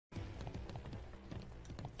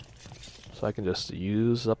So I can just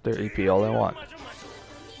use up their EP all I want.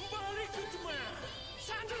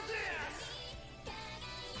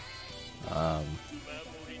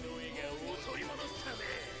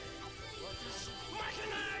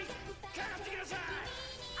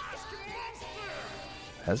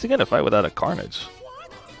 How's he gonna fight without a Carnage?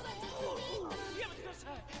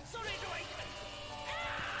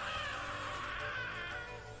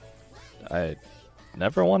 I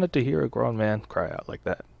never wanted to hear a grown man cry out like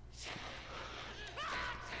that.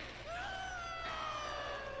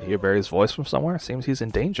 You hear Barry's voice from somewhere? Seems he's in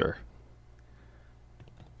danger.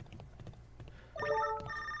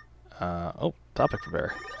 Oh, topic for Barry.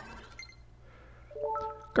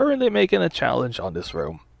 Currently making a challenge on this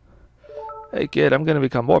room. Hey kid, I'm gonna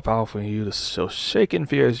become more powerful than you, so shake in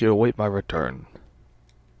fear as you await my return.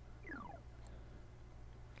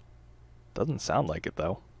 Doesn't sound like it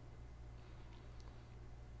though.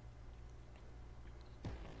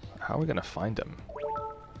 How are we gonna find him?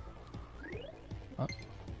 Oh.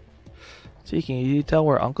 Gee, can you tell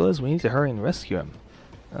where Uncle is? We need to hurry and rescue him.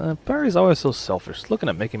 Barry's always so selfish, looking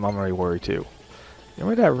at making Mama worry too. You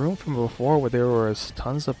remember that room from before where there was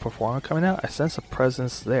tons of performers coming out? I sense a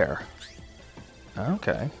presence there.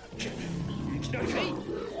 Okay.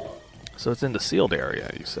 So it's in the sealed area,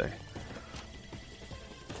 you say?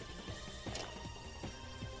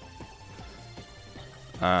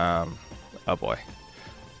 Oh boy.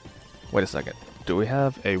 Wait a second. Do we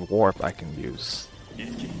have a warp I can use?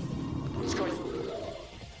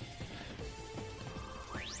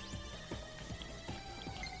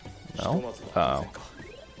 No? Uh-oh.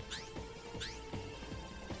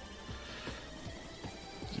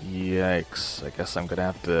 Yikes. I guess I'm gonna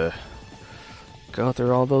have to go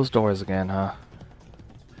through all those doors again, huh?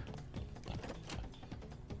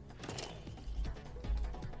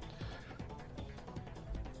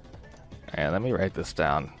 And let me write this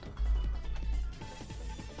down.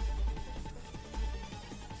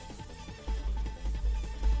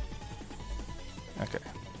 Okay.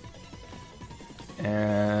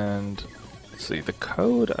 And let's see, the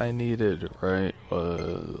code I needed, right,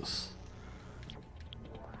 was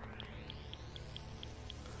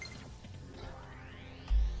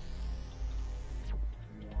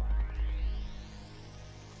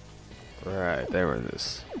right, there it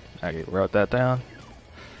is. I wrote that down.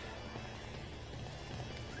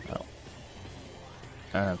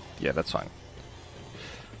 Oh. Yeah, that's fine.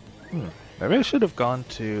 Maybe I should have gone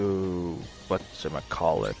to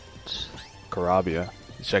whatchamacallit, Carabia,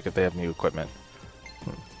 to check if they have new equipment.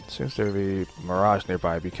 Seems there to be Mirage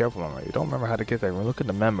nearby. Be careful, Mama. You don't remember how to get there. We're looking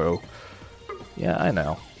at the memo. Yeah, I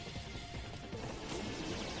know.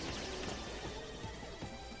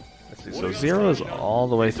 Let's see. So 0 is all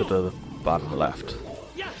the way to the bottom left.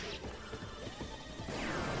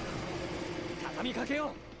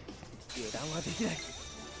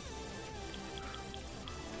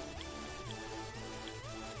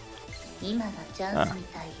 Ah.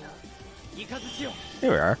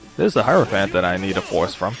 Here we are. There's the Hierophant that I need a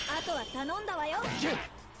force from.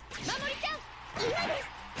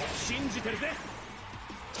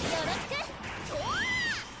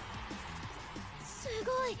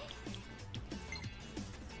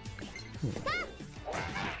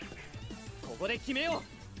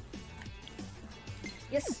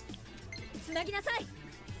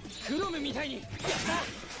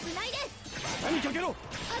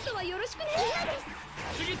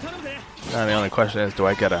 Now the only question is, do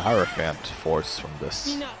I get a Hierophant force from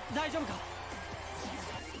this?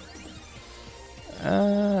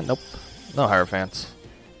 Nope. No Hierophants.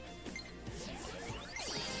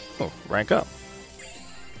 Oh, rank up.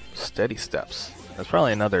 Steady steps. That's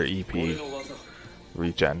probably another EP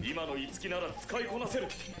regen.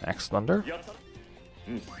 Axe Thunder?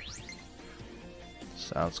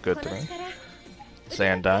 Sounds good to me.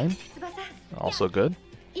 Sandine? Also good.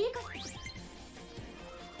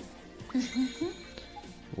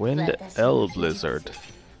 Wind L Blizzard.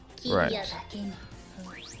 Right.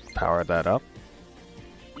 Power that up.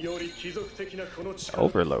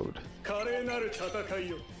 Overload.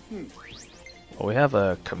 Well, we have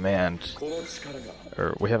a command,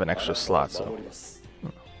 or we have an extra slot, so.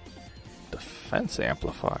 Defense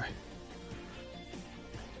Amplify.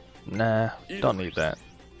 Nah, don't need that.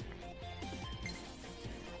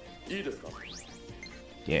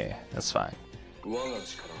 Yeah, that's fine.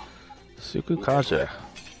 Sukukaja.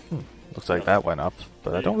 Looks like that went up,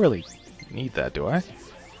 but I don't really need that, do I?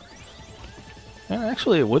 Yeah,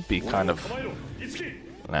 actually, it would be kind of.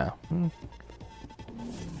 Nah.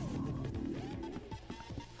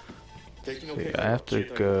 See, I have to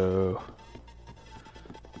go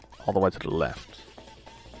all the way to the left.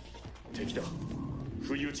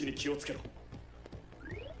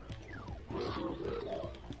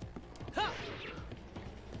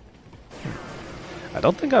 I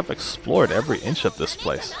don't think I've explored every inch of this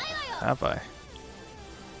place, have I?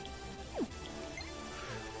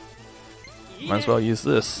 Might as well use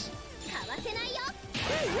this.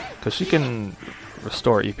 Because she can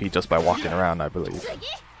restore EP just by walking around, I believe.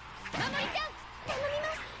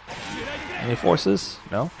 Any forces?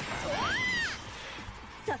 No?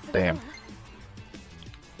 Damn.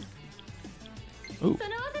 Ooh.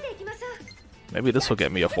 Maybe this will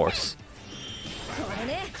get me a force.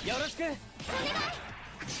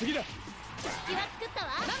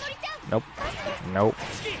 Nope. Nope.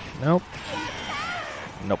 Nope.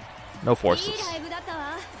 Nope. No forces.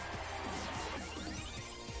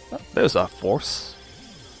 Oh, there's a force.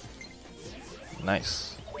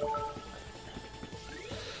 Nice.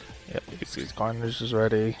 Yep, these carnage is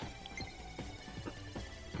ready.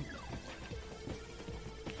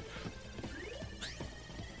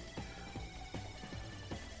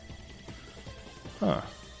 Huh.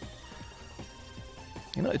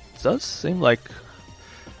 You know, it does seem like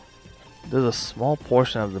there's a small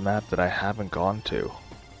portion of the map that I haven't gone to.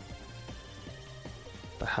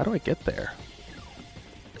 But how do I get there?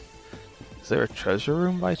 Is there a treasure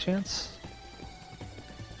room by chance?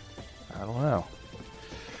 I don't know.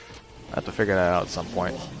 I have to figure that out at some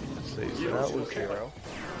point. Let's see, so that was 0.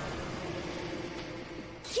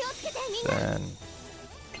 Then...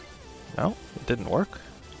 no, it didn't work.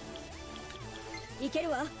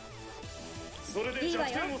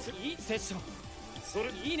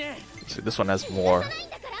 See, this one has more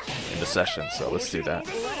in the session, so let's do that.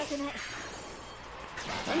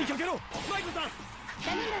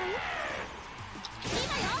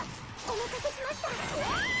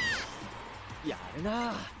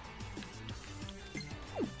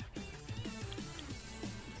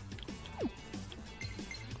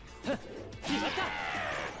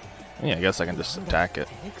 Yeah, I guess I can just attack it.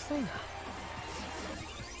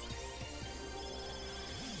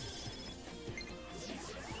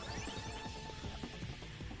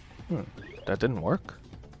 That didn't work?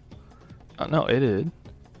 Oh, no, it did.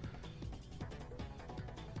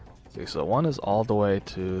 See, so one is all the way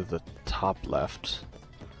to the top left.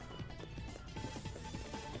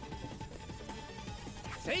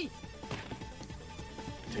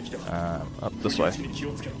 Up this way.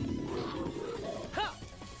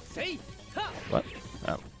 What?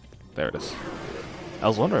 Oh, there it is. I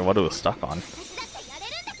was wondering what it was stuck on.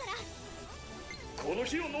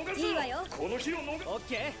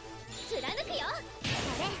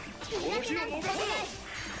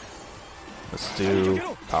 Let's do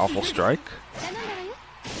powerful strike.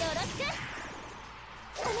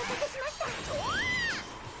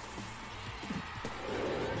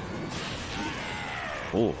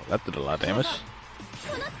 Ooh, that did a lot of damage.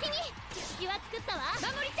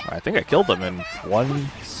 I think I killed him in one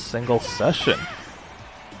single session.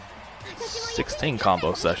 16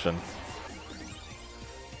 combo session.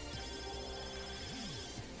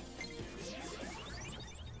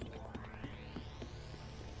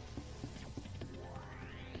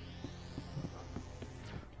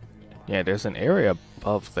 Yeah, there's an area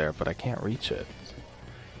above there, but I can't reach it.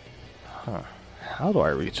 Huh. How do I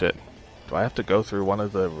reach it? Do I have to go through one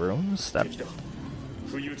of the rooms? That...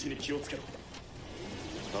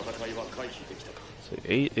 So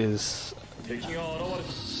 8 is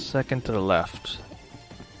second to the left.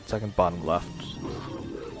 Second bottom left.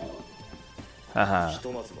 Haha.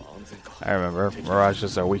 I remember.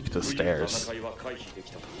 Mirages are weak to stairs.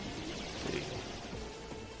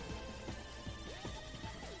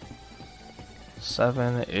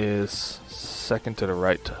 7 is second to the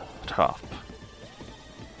right top.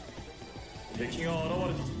 There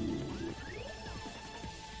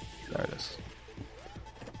it is.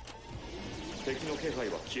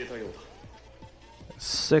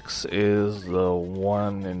 6 is the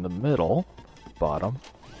one in the middle, bottom.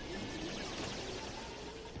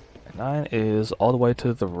 And 9 is all the way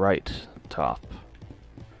to the right top.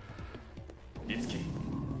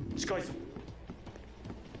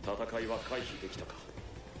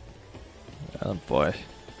 Oh boy.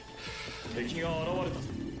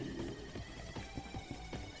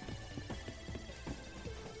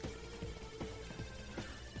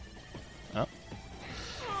 Oh.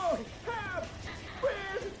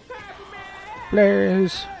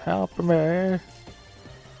 Please help me.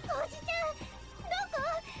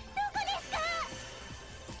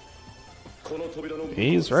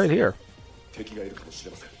 He's right here.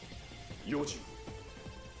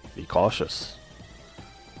 Be cautious.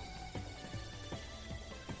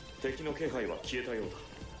 I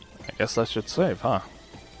guess I should save, huh?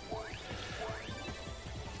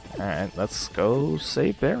 Alright, let's go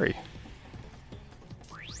save Barry.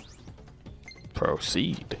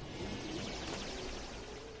 Proceed.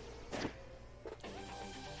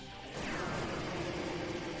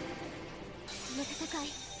 この戦い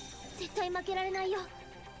絶対負けられないよ。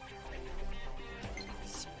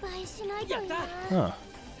失敗しないといいな。 Huh.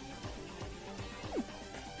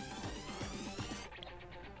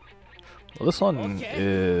 Well, this one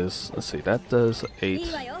is, let's see, that does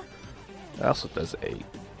 8. That also does 8.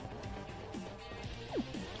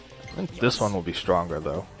 I think this one will be stronger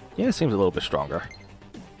though. Yeah, it seems a little bit stronger.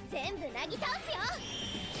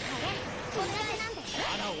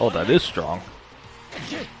 Oh, that is strong.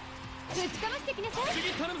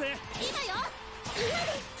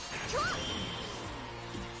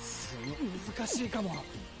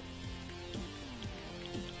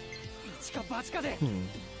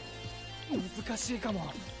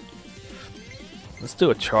 Let's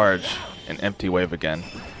do a charge and empty wave again.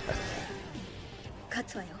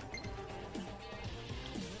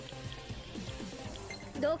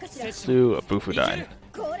 Let's do a Bufudine.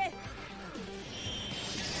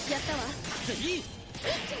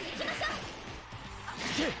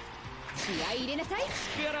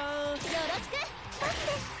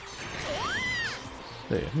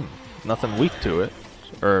 Hey, nothing weak to it.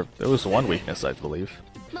 Or there was one weakness, I believe.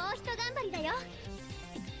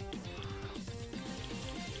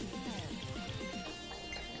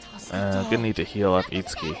 Gonna need to heal up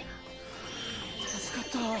Itsuki.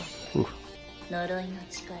 Ooh.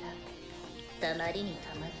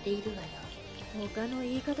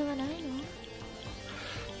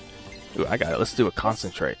 Ooh, I got it. Let's do a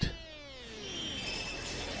concentrate.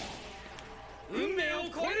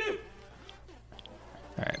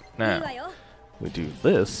 Alright, now we do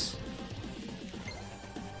this.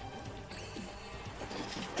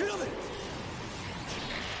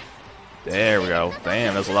 There we go.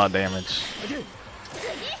 Damn, that's a lot of damage.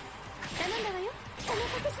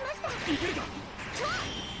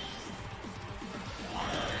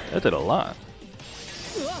 That did a lot.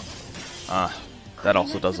 Ah, that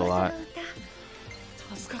also does a lot.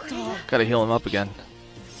 Gotta heal him up again.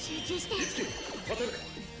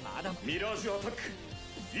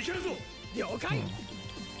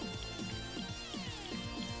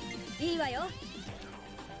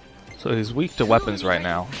 So he's weak to weapons right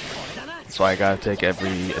now. So I gotta take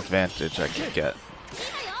every advantage I can get.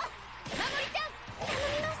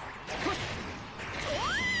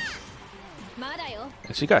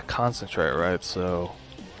 And she got concentrate, right? So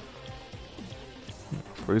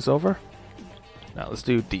freeze over. Now let's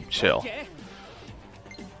do deep chill.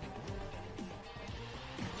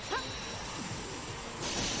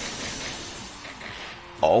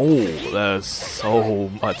 Oh, that's so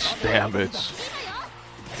much damage.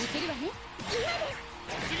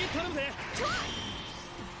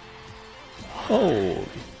 Oh,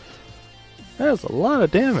 that's a lot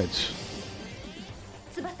of damage.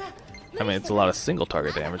 I mean, it's a lot of single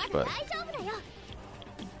target damage, but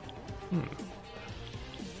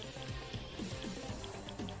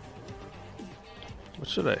what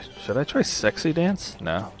should I try sexy dance?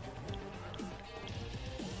 No.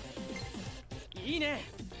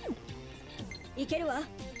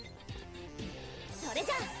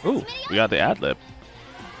 Ooh, we got the ad-lib.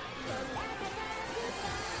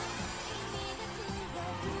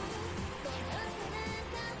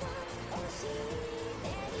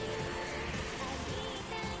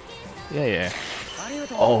 Yeah, yeah.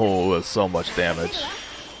 Oh, that's so much damage.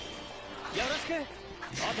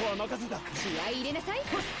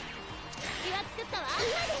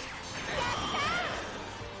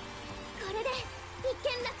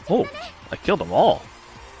 Oh, I killed them all.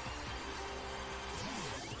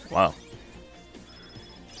 Wow.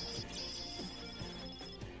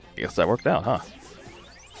 Guess that worked out, huh?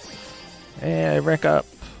 Hey, rank up.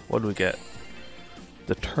 What do we get?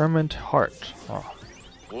 Determined Heart. Oh.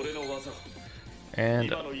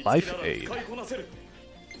 And Life Aid.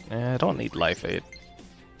 I don't need Life Aid.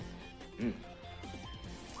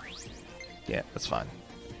 Yeah, that's fine.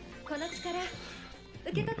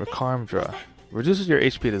 Rakarmdra. Reduces your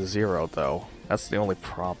HP to 0, though. That's the only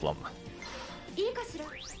problem.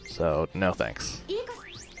 So, no thanks.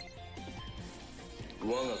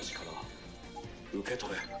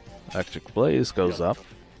 Electric Blaze goes up.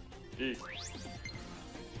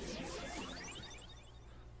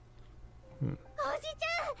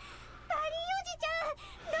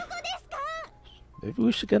 Maybe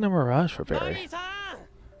we should get a Mirage for Barry.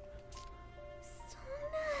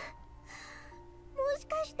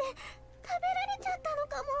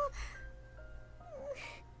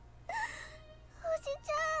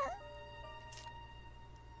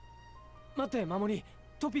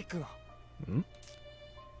 トピックが。 Hmm?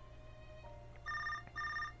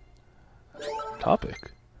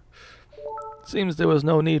 Topic? Seems there was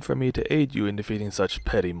no need for me to aid you in defeating such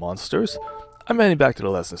petty monsters. I'm heading back to the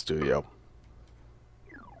lesson studio.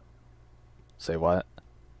 Say what?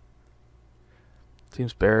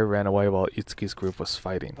 Seems Barry ran away while Itsuki's group was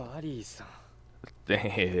fighting. バリーさん。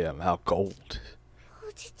 Damn, how cold.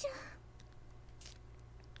 おじちゃん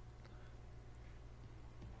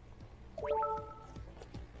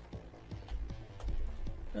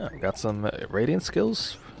Oh, got some radiant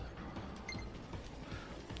skills.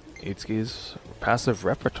 Itsuki's passive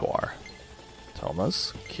repertoire.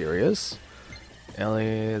 Toma's, Curious,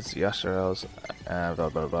 Ellie's, Yashiro's, blah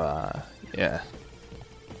blah blah. Yeah.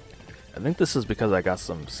 I think this is because I got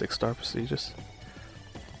some 6-star prestigious.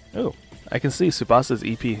 Oh, I can see Tsubasa's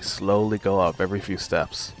EP slowly go up every few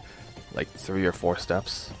steps. Like 3 or 4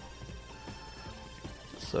 steps.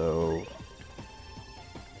 So...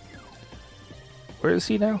 where is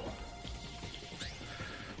he now?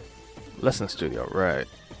 Lesson studio, right.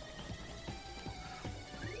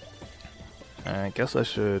 I guess I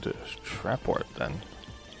should transport then.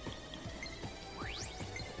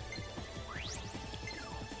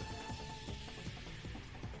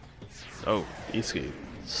 Oh, Itsuki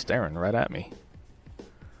staring right at me.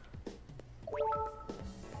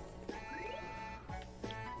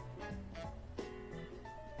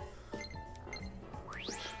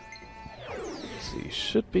 He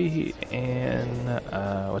should be in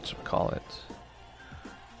whatchamacallit,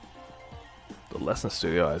 the lesson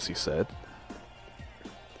studio, as he said.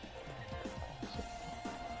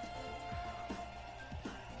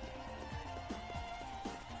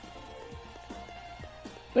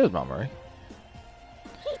 There's Mamoru.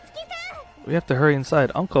 We have to hurry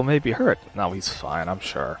inside. Uncle may be hurt. No, he's fine, I'm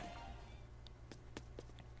sure.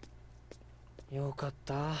 よかっ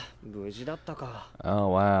た。無事だったか。 Oh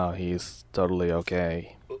wow, he's totally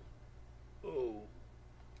okay.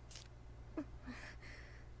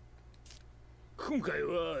 今回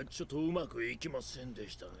はちょっとうまくいきませんで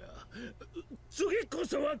したが、次こ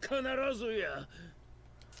そは必ずや。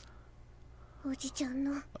おじちゃん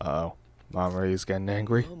の Uh-oh, Mamoru's getting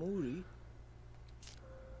angry. 守り？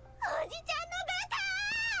おじちゃんのバカ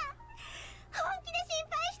本気で心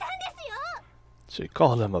配したんですよ She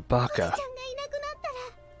called him a おじ baka. ちゃんがいなくなったら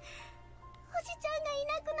おじちゃんがい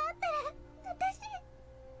なくなったら私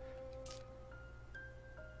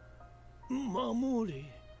守り。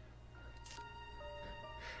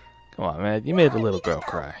 Come on, man, you made the little girl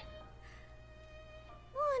cry. もう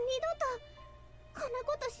二度とこんな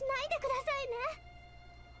ことしないでくださ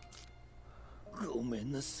いねごめ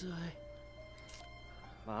んなさい。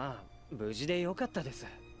まあ、無事でよかったです。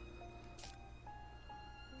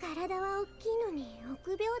体は大きいのに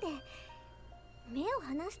臆病で目を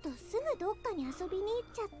離すとすぐどっかに遊びに行っ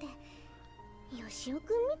ちゃってヨシオ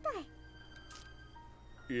くんみ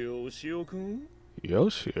たいよしおくん？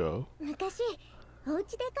 Yoshio? 昔お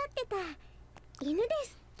家で飼ってた犬で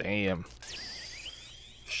す Damn.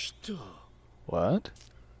 来た。 What?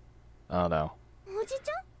 Oh no. おじち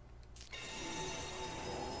ゃん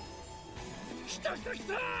来た来た来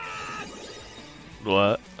た。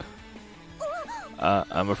 What?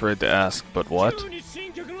 I'm afraid to ask, but what? 急に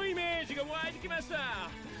新曲のイメージが湧いてきました。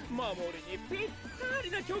守りにぴった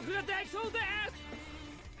りな曲ができそうです。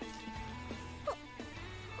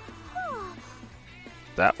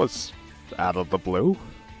 That was out of the blue.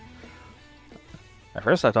 At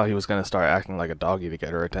first I thought he was gonna start acting like a doggy to get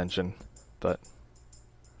her attention, but...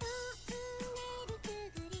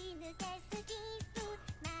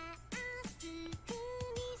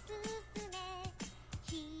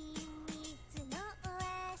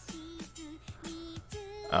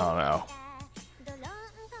 Oh no.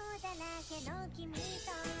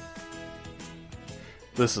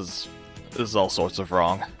 This is all sorts of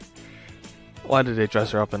wrong. Why did they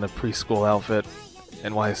dress her up in a preschool outfit?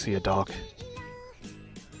 And why is he a dog?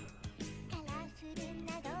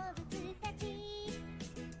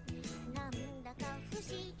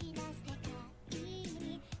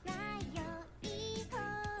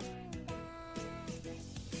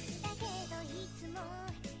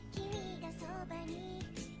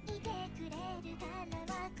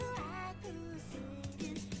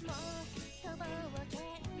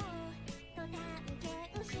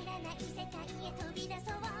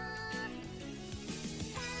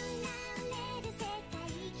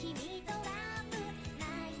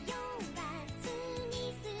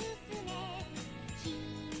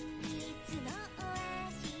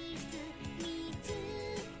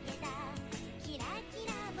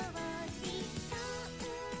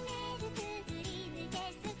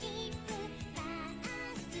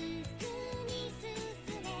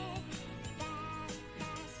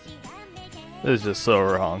 This is just so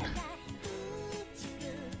wrong.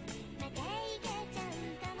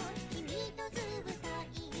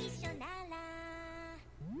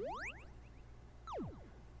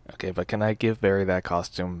 Okay, but can I give Barry that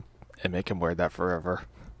costume and make him wear that forever?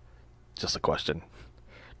 Just a question.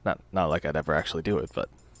 Not like I'd ever actually do it, but...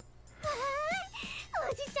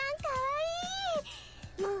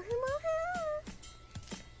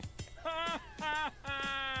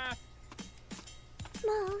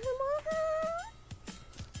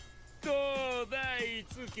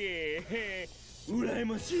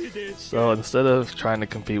 So instead of trying to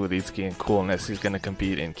compete with Itsuki in coolness, he's gonna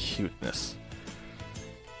compete in cuteness.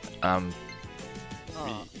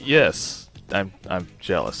 Yes, I'm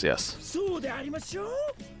jealous, yes.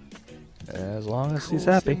 As long as he's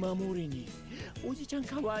happy.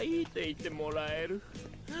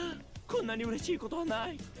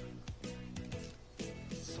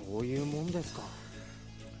 そういうもんですか。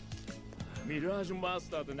ミラージュマス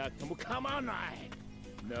ターでなくても構わない。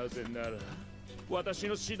なぜなら私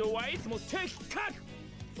の指導はいつも的確。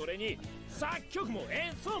それに作曲も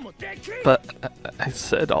演奏もできる。 But I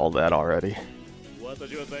said all that already.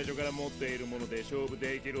 私は最初から持っているもので勝負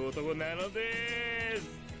できる男なので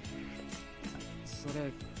す。それ俺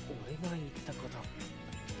が言ったこと。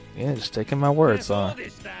 Yeah, just taking my words, そうで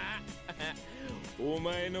した。お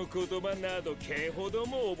前の言葉など毛ほど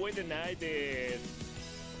も覚えてないです。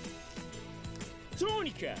と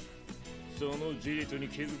にかくその事実に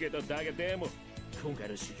気づけただけでも今回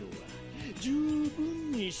の修行は十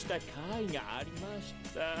分にした甲斐がありまし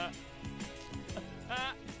た。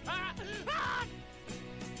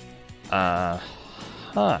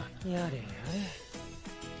Huh.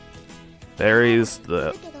 Barry's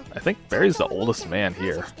the... I think Barry's the oldest man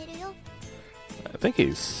here. I think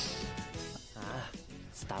he's...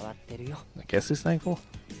 I guess he's thankful.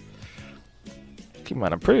 Keep in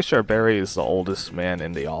mind, I'm pretty sure Barry is the oldest man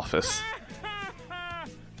in the office.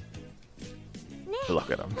 Look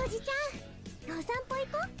at him.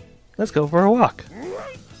 Let's go for a walk.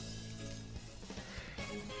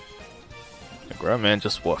 The grown man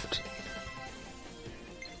just woofed.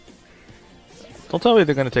 Don't tell me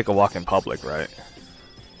they're gonna take a walk in public, right?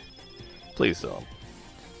 Please don't.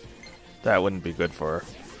 That wouldn't be good for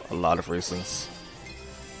a lot of reasons.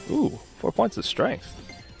 Ooh, 4 points of strength.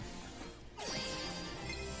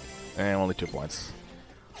 And only 2 points.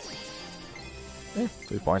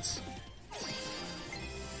 3 points.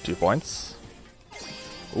 2 points.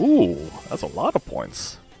 Ooh, that's a lot of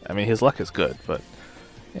points. I mean, his luck is good, but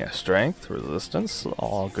yeah, strength, resistance,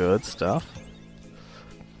 all good stuff.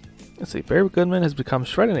 Let's see, Barry Goodman has become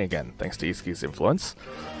shredding again, thanks to Itsuki's influence.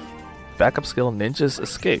 Backup skill, Ninja's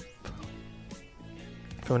Escape.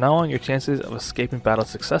 From now on, your chances of escaping battle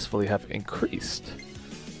successfully have increased.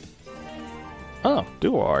 Oh,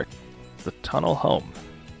 duo art. The Tunnel Home.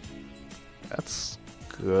 That's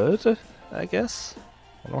good, I guess.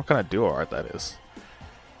 I wonder what kind of duo art that is.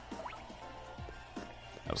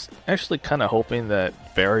 I was actually kind of hoping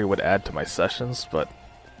that Barry would add to my sessions, but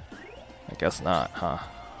I guess not, huh?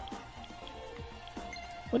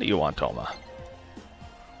 What do you want, Toma?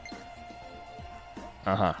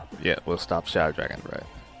 Uh-huh. Yeah, we'll stop Shadow Dragon, right?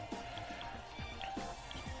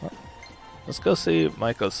 Well, let's go see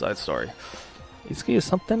Maiko's side story. Itsuki, is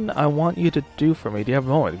something I want you to do for me. Do you have a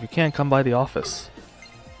moment? If you can't, come by the office.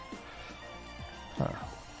 Huh.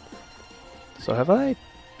 So have I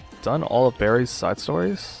done all of Barry's side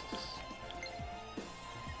stories?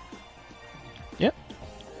 Yep.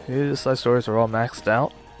 His side stories are all maxed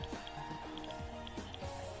out.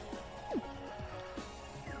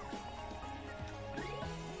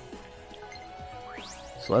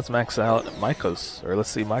 So let's max out Maiko's, or let's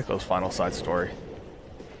see Maiko's final side story.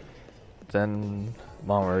 Then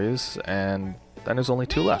Mamoru's, and then there's only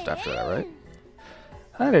 2 left after that, right?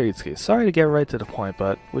 Hi there, Itsuki. Sorry to get right to the point,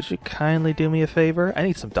 but would you kindly do me a favor? I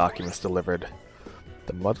need some documents delivered.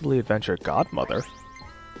 The Motherly Adventure Godmother?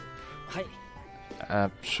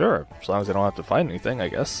 Sure, as long as I don't have to find anything, I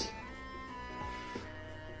guess.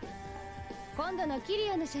 今度のキ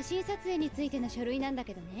リアの写真撮影についての書類なんだ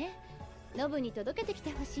けどね。ノブに届けてき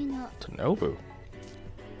てほしいの。To Nobu.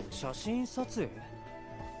 写真撮影？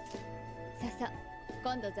そうそう。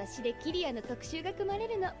今度雑誌でキリアの特集が組まれ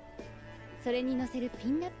るの。それに載せるピ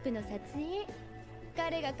ンナップの撮影。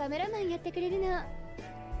彼がカメラマンやってくれるの。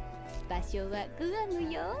場所はグアム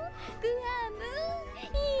よ。グアム。い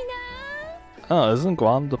いな。Oh, isn't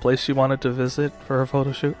Guam the place she wanted to visit for her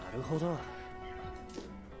photo shoot? なるほど。はい、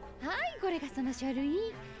これがその書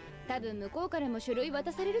類。多分向こうからも書類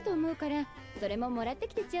渡されると思うから、それももらって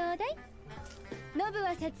きてちょうだい。ノブ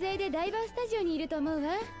は撮影でダイバースタジオにいると思う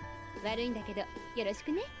わ。悪いんだけど、よろし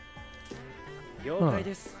くね。了解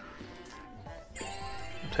です。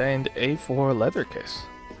 Obtained A4 leather case.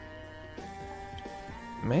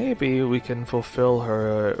 Maybe we can fulfill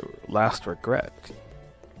her last regret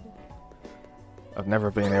of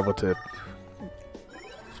never being able to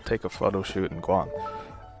take a photo shoot in Guam.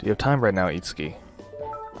 Do you have time right now, Itsuki?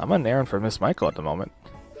 I'm on an errand for Miss Maiko at the moment.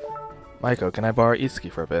 Maiko, can I borrow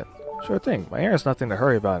Itsuki for a bit? Sure thing. My errand's nothing to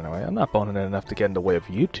hurry about anyway. I'm not boning it enough to get in the way of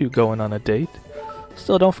you two going on a date.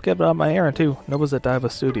 Still, don't forget about my errand too. Nobu's at Daiva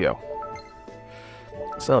Studio.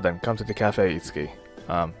 So then, come to the cafe, Itsuki.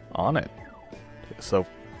 On it. So,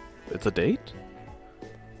 it's a date?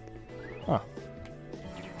 Huh.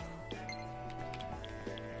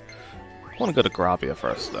 I want to go to Gravia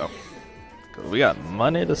first, though. Because we got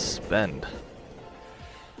money to spend.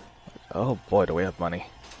 Oh boy, do we have money.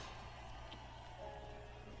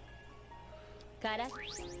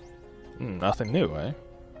 Nothing new, eh?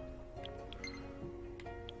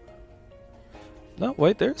 No,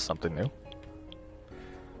 wait, there's something new.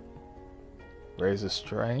 Raises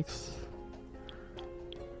strength.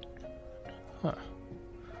 Huh.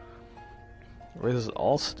 Raises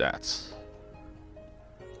all stats.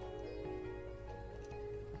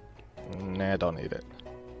 Nah, I don't need it.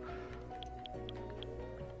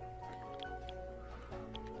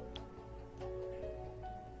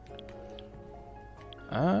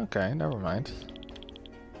 Okay, never mind.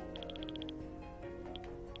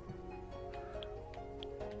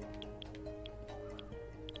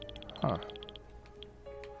 Huh.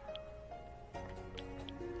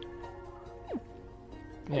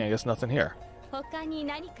 Yeah, I guess nothing here.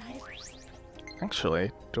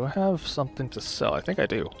 Actually, do I have something to sell? I think I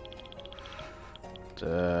do.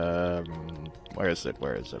 Where is it?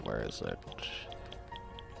 Where is it? Where is it?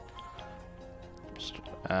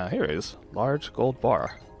 Here it is. Large gold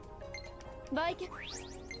bar.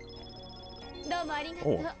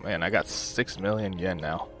 Oh, man, I got 6 million yen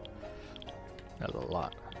now. That's a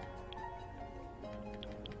lot.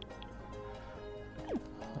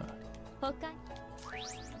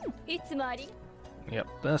 Yep,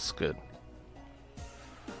 that's good.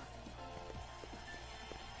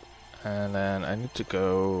 And then I need to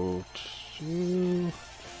go to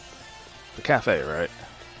the cafe, right?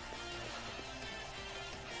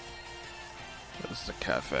 Where's the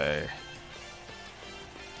cafe?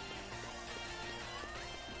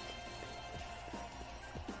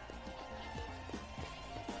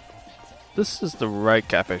 This is the right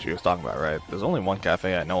cafe she was talking about, right? There's only one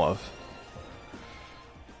cafe I know of.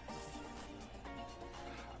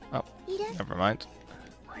 Oh, never mind.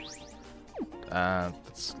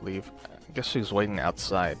 Let's leave. I guess she's waiting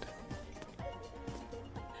outside.